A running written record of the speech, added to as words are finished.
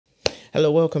Hello,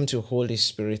 welcome to Holy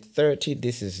Spirit 30.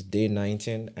 This is day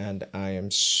 19, and I am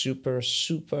super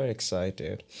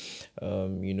excited.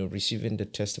 Receiving the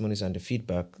testimonies and the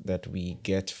feedback that we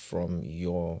get from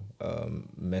your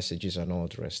messages and all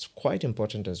the rest. Quite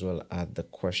important as well are the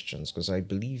questions, because I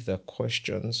believe that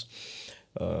questions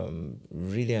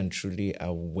really and truly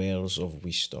are wells of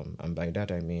wisdom, and by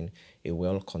that I mean a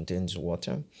well contains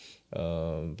water.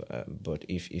 But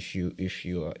if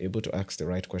you are able to ask the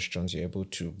right questions, you're able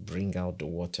to bring out the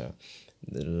water,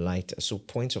 the light. So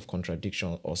points of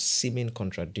contradiction or seeming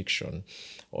contradiction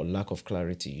or lack of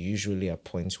clarity usually are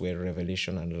points where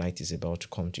revelation and light is about to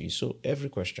come to you. So every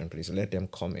question, please let them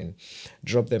come in.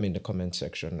 Drop them in the comment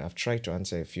section. I've tried to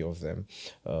answer a few of them,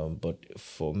 but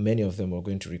for many of them, we're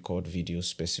going to record videos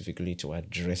specifically to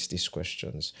address these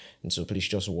questions. And so please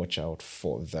just watch out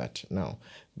for that. Now,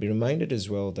 be reminded as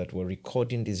well that we're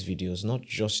recording these videos not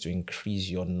just to increase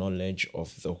your knowledge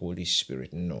of the Holy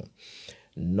Spirit. No.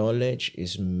 Knowledge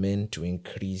is meant to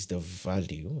increase the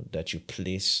value that you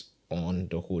place on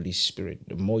the Holy Spirit.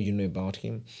 The more you know about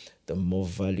Him, the more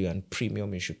value and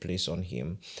premium you should place on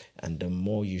Him, and the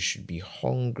more you should be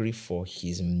hungry for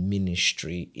His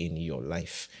ministry in your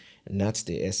life. And that's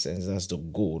the essence, that's the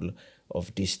goal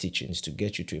of these teachings, to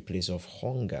get you to a place of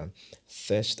hunger,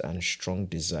 thirst, and strong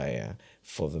desire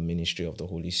for the ministry of the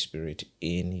Holy Spirit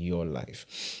in your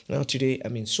life. Now today,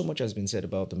 so much has been said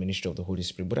about the ministry of the Holy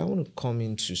Spirit, but I want to come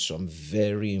into some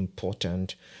very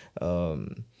important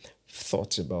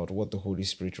thoughts about what the Holy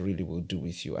Spirit really will do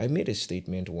with you. I made a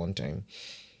statement one time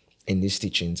in these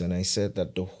teachings, and I said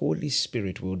that the Holy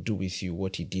Spirit will do with you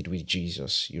what He did with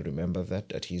Jesus. You remember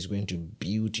that He's going to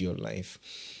build your life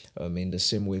in the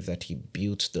same way that He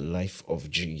built the life of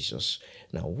Jesus.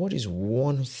 Now, what is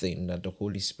one thing that the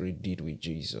Holy Spirit did with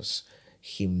Jesus?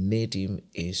 He made Him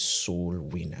a soul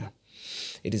winner.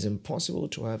 It is impossible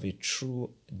to have a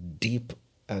true, deep,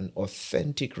 and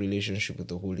authentic relationship with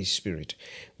the Holy Spirit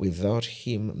without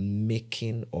Him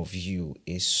making of you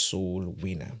a soul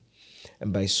winner.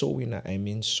 And by soul winner, I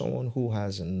mean someone who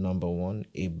has, number one,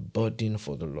 a burden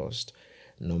for the lost.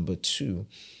 Number two,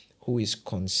 who is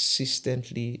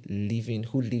consistently living,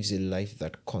 who lives a life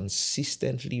that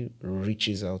consistently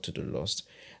reaches out to the lost.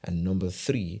 And number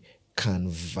three, can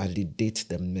validate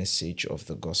the message of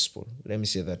the gospel. Let me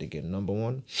say that again. Number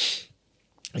one,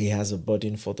 he has a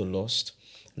burden for the lost.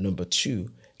 Number two,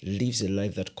 lives a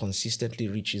life that consistently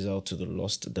reaches out to the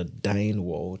lost, the dying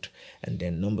world. And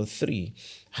then number three,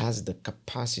 has the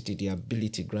capacity, the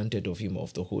ability granted of him,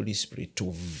 of the Holy Spirit,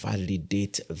 to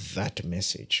validate that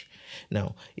message.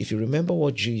 Now, if you remember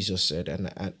what Jesus said,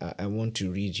 and I want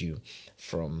to read you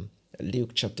from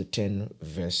Luke chapter 10,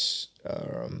 verse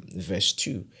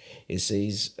 2. It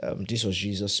says, this was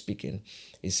Jesus speaking.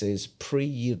 It says, "Pray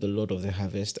ye the Lord of the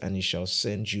harvest, and he shall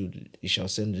send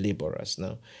laborers."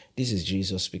 Now, this is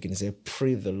Jesus speaking. He said,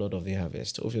 "Pray the Lord of the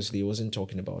harvest." Obviously, he wasn't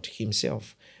talking about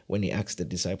himself when he asked the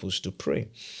disciples to pray.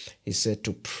 He said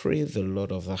to pray the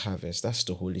Lord of the harvest. That's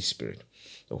the Holy Spirit.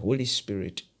 The Holy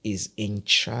Spirit is in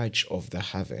charge of the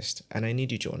harvest. And I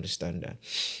need you to understand that.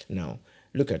 Now,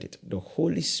 look at it. The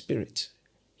Holy Spirit,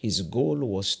 His goal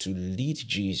was to lead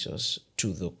Jesus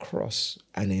to the cross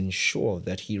and ensure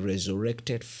that He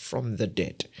resurrected from the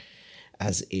dead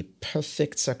as a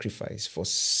perfect sacrifice for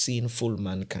sinful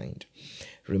mankind.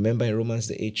 Remember in Romans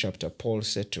the 8th chapter, Paul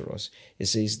said to us, he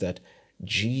says that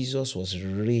Jesus was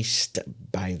raised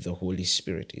by the Holy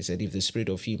Spirit. He said, if the Spirit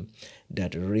of Him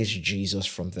that raised Jesus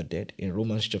from the dead. In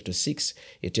Romans chapter 6,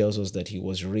 it tells us that He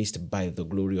was raised by the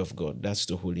glory of God. That's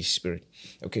the Holy Spirit.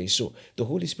 Okay, so the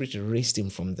Holy Spirit raised Him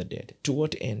from the dead. To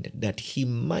what end? That He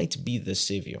might be the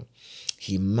Savior.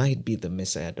 He might be the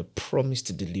Messiah, the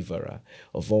promised deliverer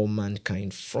of all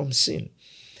mankind from sin.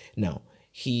 Now,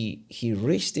 He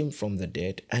raised Him from the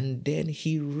dead, and then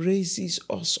He raises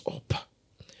us up,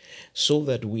 so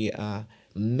that we are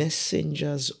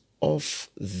messengers of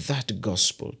that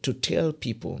gospel, to tell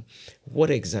people what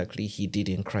exactly He did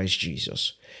in Christ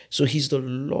Jesus. So He's the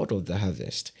Lord of the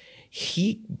harvest.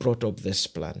 He brought up this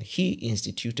plan. He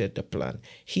instituted the plan.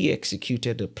 He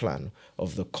executed the plan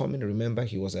of the coming. Remember,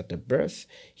 He was at the birth.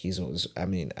 He was,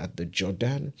 at the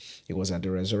Jordan. He was at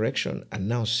the resurrection, and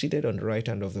now seated on the right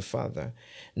hand of the Father.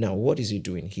 Now, what is He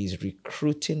doing? He's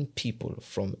recruiting people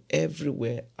from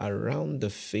everywhere around the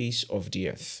face of the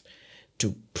earth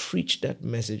to preach that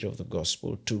message of the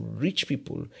gospel, to reach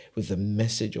people with the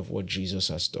message of what Jesus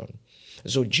has done.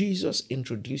 So Jesus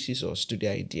introduces us to the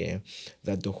idea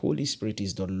that the Holy Spirit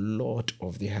is the Lord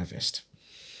of the harvest.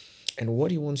 And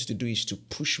what He wants to do is to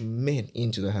push men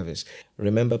into the harvest.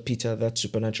 Remember Peter, that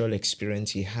supernatural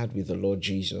experience he had with the Lord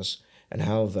Jesus, and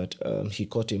how that he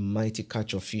caught a mighty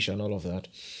catch of fish and all of that.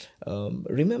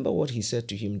 Remember what he said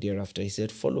to him thereafter. He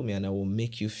said, follow me and I will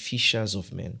make you fishers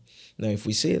of men. Now, if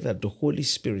we say that the Holy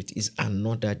Spirit is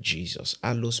another Jesus,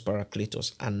 allos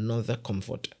parakletos, another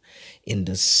comforter, in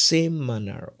the same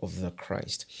manner of the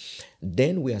Christ,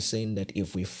 then we are saying that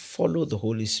if we follow the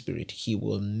Holy Spirit, he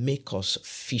will make us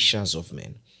fishers of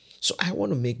men. So I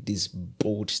want to make this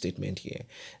bold statement here,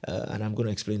 and I'm going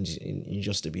to explain this in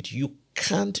just a bit. You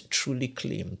can't truly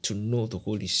claim to know the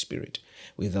Holy Spirit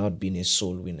without being a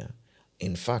soul winner.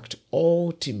 In fact,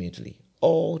 ultimately,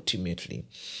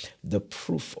 the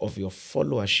proof of your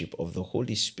followership of the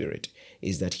Holy Spirit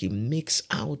is that he makes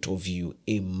out of you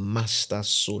a master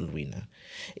soul winner.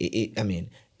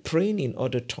 Praying in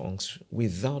other tongues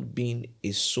without being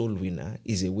a soul winner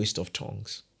is a waste of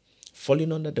tongues.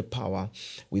 Falling under the power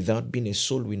without being a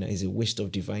soul winner is a waste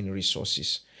of divine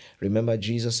resources. Remember,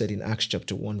 Jesus said in Acts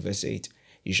chapter 1 verse 8,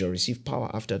 you shall receive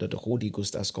power after that the Holy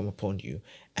Ghost has come upon you,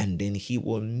 and then he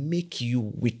will make you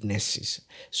witnesses.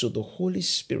 So the Holy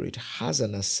Spirit has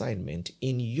an assignment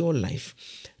in your life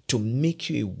to make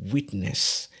you a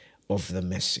witness of the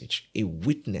message, a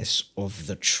witness of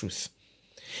the truth.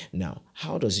 Now,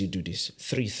 how does he do this?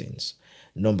 3 things.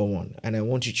 Number 1, and I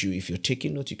want you to, if you're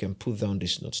taking notes, you can put down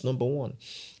these notes. Number 1,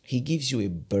 he gives you a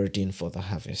burden for the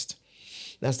harvest.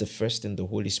 That's the first thing the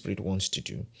Holy Spirit wants to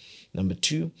do. Number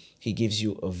 2, he gives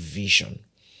you a vision,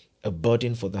 a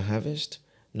burden for the harvest.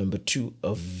 Number 2,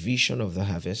 a vision of the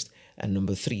harvest. And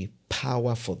number 3,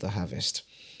 power for the harvest.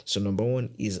 So number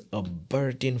 1 is a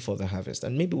burden for the harvest.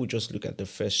 And maybe we'll just look at the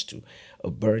first 2,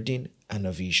 a burden and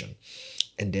a vision.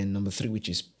 And then number 3, which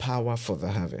is power for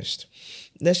the harvest.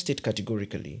 Let's state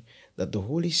categorically that the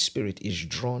Holy Spirit is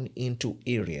drawn into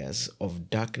areas of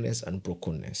darkness and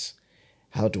brokenness.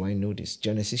 How do I know this?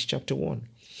 Genesis chapter 1.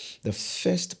 The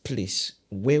first place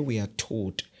where we are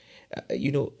told,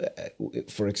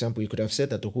 for example, you could have said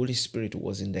that the Holy Spirit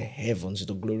was in the heavens,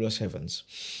 the glorious heavens.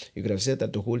 You could have said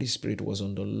that the Holy Spirit was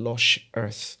on the lush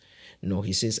earth. No,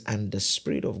 he says, and the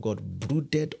Spirit of God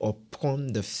brooded upon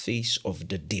the face of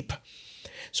the deep.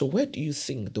 So where do you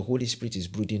think the Holy Spirit is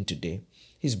brooding today?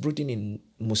 He's brooding in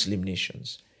Muslim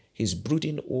nations. He's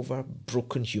brooding over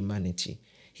broken humanity.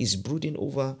 He's brooding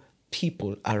over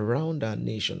people around our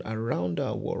nation, around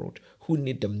our world, who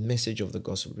need the message of the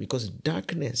gospel. Because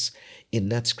darkness in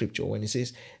that scripture, when it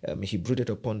says he brooded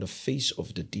upon the face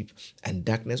of the deep and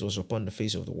darkness was upon the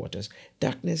face of the waters,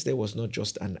 darkness there was not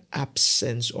just an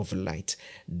absence of light.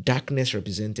 Darkness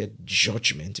represented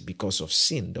judgment because of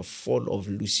sin, the fall of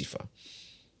Lucifer.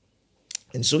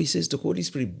 And so he says the Holy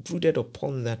Spirit brooded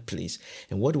upon that place.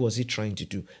 And what was he trying to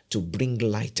do? To bring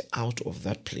light out of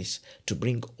that place, to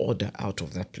bring order out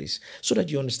of that place. So that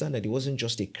you understand that it wasn't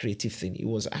just a creative thing. It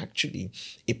was actually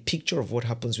a picture of what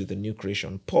happens with the new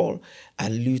creation. Paul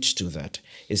alludes to that.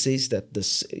 It says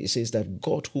that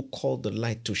God, who called the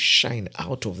light to shine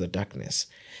out of the darkness,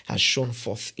 has shone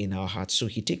forth in our hearts. So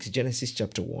he takes Genesis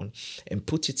chapter 1 and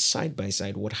puts it side by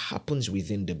side what happens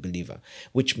within the believer,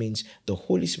 which means the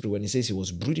Holy Spirit, when he says he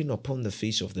was brooding upon the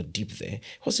face of the deep there,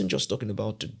 he wasn't just talking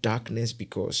about darkness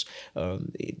because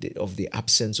of the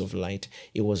absence of light.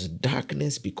 It was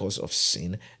darkness because of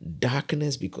sin,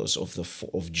 darkness because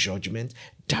of judgment,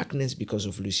 darkness because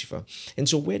of Lucifer. And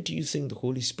so where do you think the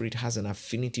Holy Spirit has an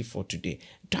affinity for today?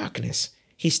 Darkness.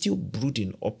 He's still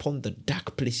brooding upon the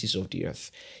dark places of the earth.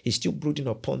 He's still brooding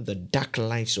upon the dark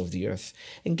lives of the earth.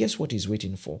 And guess what he's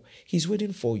waiting for? He's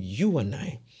waiting for you and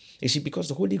I. You see, because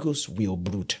the Holy Ghost will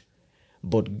brood.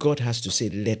 But God has to say,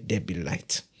 let there be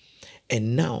light.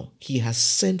 And now he has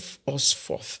sent us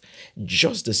forth.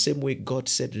 Just the same way God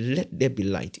said, let there be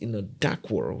light in a dark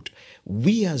world.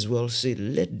 We as well say,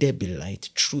 let there be light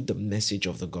through the message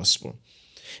of the gospel.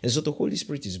 And so the Holy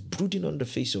Spirit is brooding on the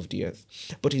face of the earth,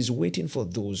 but he's waiting for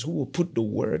those who will put the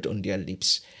word on their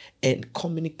lips and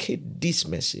communicate this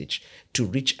message to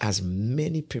reach as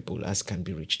many people as can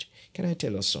be reached. Can I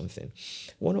tell us something?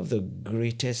 One of the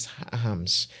greatest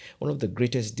harms, one of the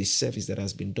greatest disservice that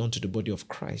has been done to the body of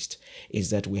Christ is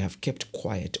that we have kept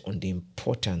quiet on the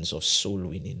importance of soul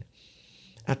winning.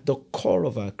 At the core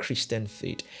of our Christian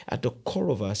faith, at the core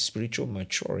of our spiritual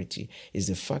maturity is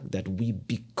the fact that we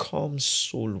become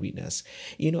soul winners.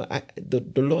 You know, the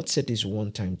Lord said this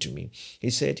one time to me. He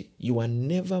said, you are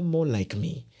never more like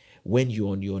me when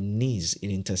you're on your knees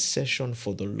in intercession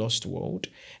for the lost world,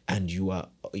 and you are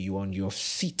on your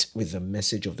feet with the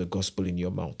message of the gospel in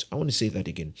your mouth. I want to say that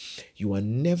again. You are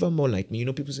never more like me. You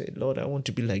know, people say, Lord, I want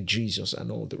to be like Jesus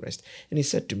and all the rest. And he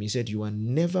said to me, he said, you are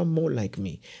never more like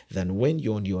me than when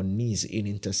you're on your knees in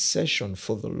intercession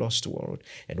for the lost world,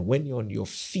 and when you're on your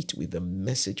feet with the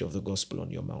message of the gospel on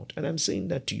your mouth. And I'm saying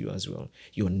that to you as well.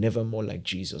 You're never more like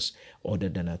Jesus other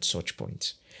than at such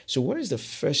points. So what is the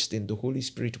first thing the Holy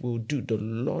Spirit will do? The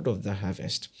Lord of the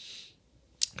harvest.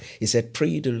 He said,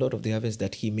 pray the Lord of the harvest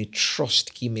that he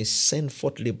may send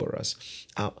forth laborers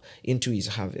out into his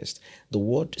harvest. The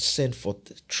word send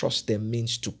forth, trust them,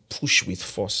 means to push with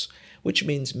force, which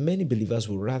means many believers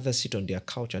will rather sit on their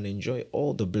couch and enjoy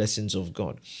all the blessings of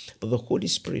God. But the Holy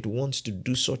Spirit wants to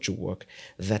do such a work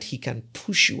that he can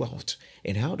push you out.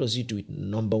 And how does he do it?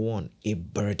 Number one, a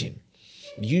burden.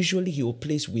 Usually he will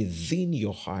place within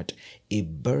your heart a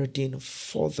burden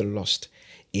for the lost,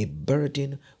 a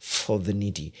burden for the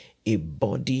needy, a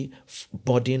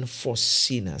burden for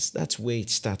sinners. That's where it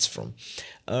starts from.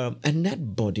 And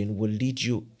that burden will lead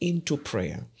you into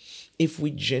prayer. If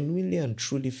we genuinely and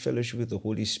truly fellowship with the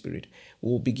Holy Spirit,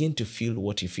 we'll begin to feel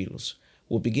what he feels.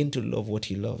 We'll begin to love what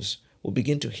he loves. We'll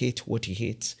begin to hate what he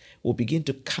hates. We'll begin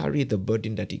to carry the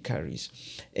burden that he carries.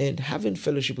 And having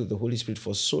fellowship with the Holy Spirit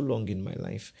for so long in my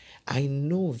life, I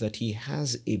know that he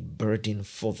has a burden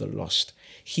for the lost.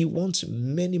 He wants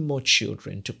many more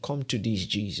children to come to this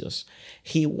Jesus.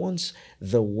 He wants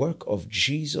the work of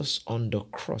Jesus on the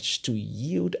cross to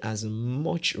yield as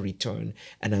much return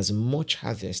and as much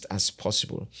harvest as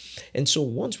possible. And so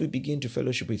once we begin to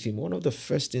fellowship with him, one of the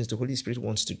first things the Holy Spirit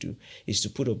wants to do is to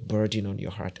put a burden on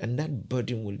your heart, and that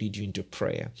burden will lead you into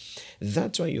prayer.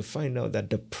 That's why you find out that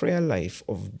the prayer life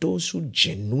of those who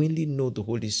genuinely know the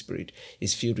Holy Spirit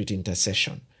is filled with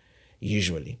intercession.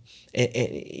 Usually,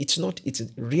 it's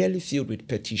rarely filled with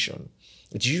petition.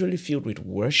 It's usually filled with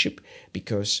worship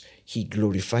because he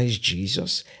glorifies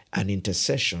Jesus, and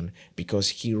intercession because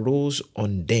he rolls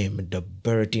on them the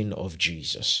burden of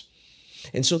Jesus.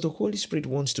 And so the Holy Spirit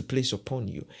wants to place upon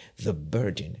you the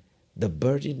burden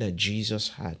that Jesus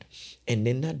had. And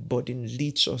then that burden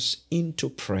leads us into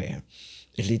prayer.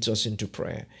 It leads us into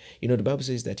prayer. You know, the Bible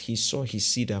says that he saw his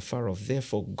seed afar off.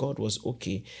 Therefore, God was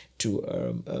okay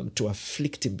to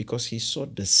afflict him because he saw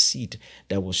the seed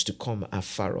that was to come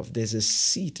afar off. There's a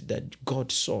seed that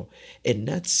God saw, and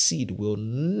that seed will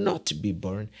not be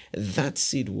born. That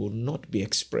seed will not be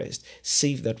expressed,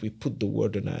 save that we put the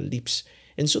word on our lips.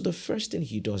 And so the first thing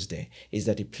he does there is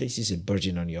that he places a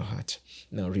burden on your heart.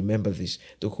 Now remember this,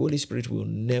 the Holy Spirit will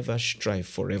never strive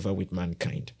forever with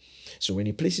mankind. So when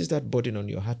he places that burden on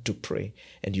your heart to pray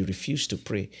and you refuse to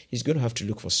pray, he's going to have to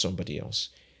look for somebody else.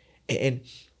 And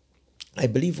I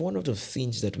believe one of the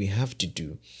things that we have to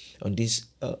do on this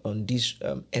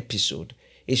episode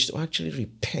is to actually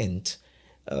repent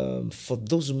for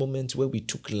those moments where we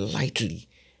took lightly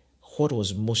what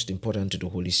was most important to the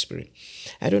Holy Spirit.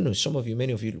 I don't know,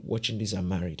 many of you watching this are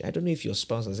married. I don't know if your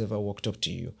spouse has ever walked up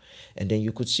to you and then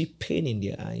you could see pain in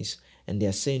their eyes and they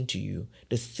are saying to you,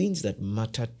 the things that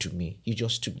mattered to me, you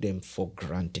just took them for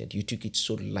granted. You took it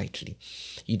so lightly.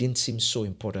 You didn't seem so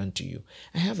important to you.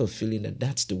 I have a feeling that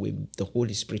that's the way the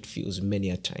Holy Spirit feels many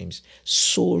a times.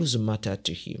 Souls matter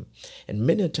to him. And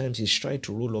many a times he's tried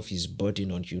to roll off his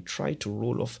burden on you, try to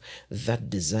roll off that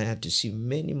desire to see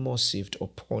many more saved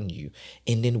upon you,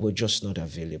 and then we're just not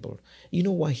available. You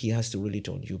know why he has to roll it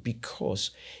on you? Because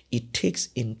it takes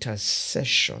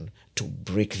intercession to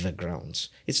break the grounds.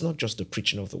 It's not just the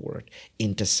preaching of the word,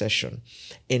 intercession.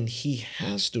 And he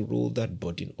has to roll that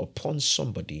burden upon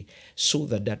somebody so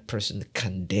that that person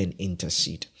can then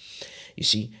intercede. You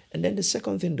see, and then the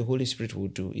second thing the Holy Spirit will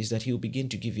do is that he will begin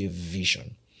to give you a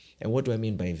vision. And what do I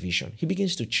mean by vision? He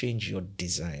begins to change your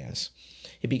desires.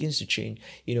 It begins to change.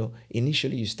 You know,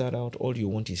 initially you start out, all you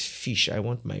want is fish. I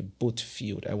want my boat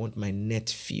filled. I want my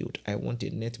net filled. I want a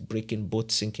net breaking,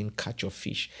 boat sinking catch of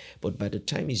fish. But by the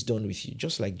time he's done with you,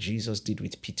 just like Jesus did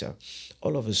with Peter,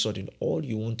 all of a sudden, all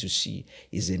you want to see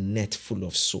is a net full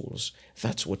of souls.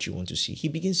 That's what you want to see. He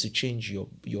begins to change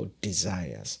your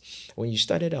desires. When you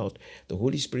started out, the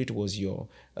Holy Spirit was your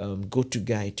go-to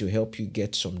guy to help you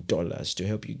get some dollars, to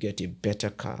help you get a better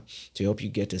car, to help you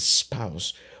get a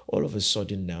spouse. All of a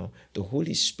sudden now, the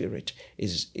Holy Spirit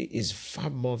is far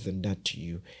more than that to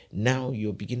you. Now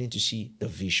you're beginning to see the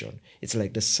vision. It's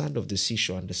like the sand of the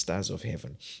seashore and the stars of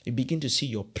heaven. You begin to see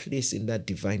your place in that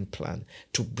divine plan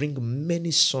to bring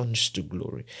many sons to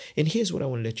glory. And here's what I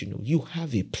want to let you know. You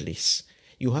have a place.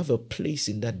 You have a place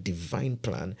in that divine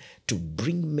plan to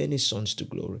bring many sons to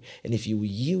glory. And if you will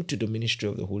yield to the ministry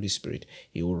of the Holy Spirit,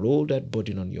 He will roll that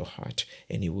burden on your heart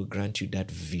and He will grant you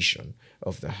that vision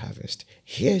of the harvest.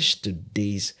 Here's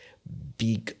today's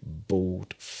big,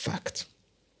 bold fact.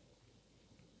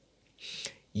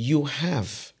 You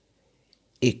have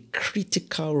a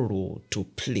critical role to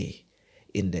play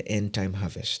in the end time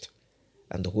harvest,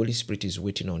 and the Holy Spirit is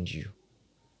waiting on you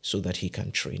so that He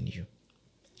can train you.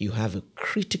 You have a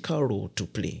critical role to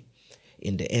play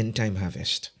in the end time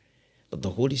harvest, but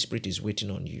the Holy Spirit is waiting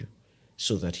on you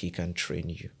so that He can train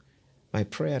you. My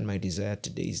prayer and my desire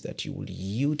today is that you will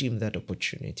yield Him that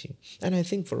opportunity. And I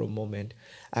think for a moment,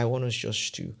 I want us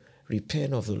just to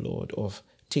repent of the Lord, of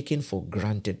taking for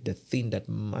granted the thing that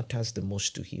matters the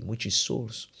most to Him, which is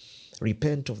souls.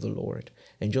 Repent of the Lord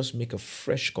and just make a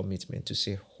fresh commitment to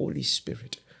say, Holy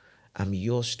Spirit, I'm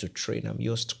yours to train. I'm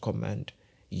yours to command.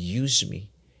 Use me.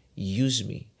 Use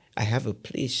me. I have a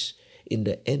place in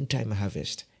the end time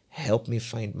harvest. Help me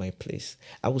find my place.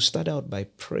 I will start out by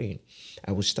praying.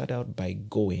 I will start out by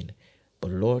going.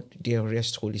 But Lord,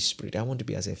 dearest Holy Spirit, I want to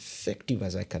be as effective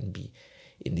as I can be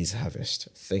in this harvest.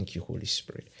 Thank you, Holy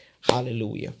Spirit.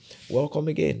 Hallelujah. Welcome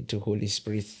again to Holy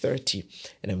Spirit 30.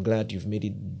 And I'm glad you've made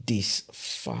it this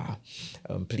far.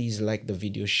 Please like the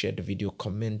video, share the video,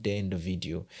 comment there in the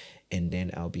video. And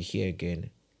then I'll be here again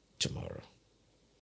tomorrow.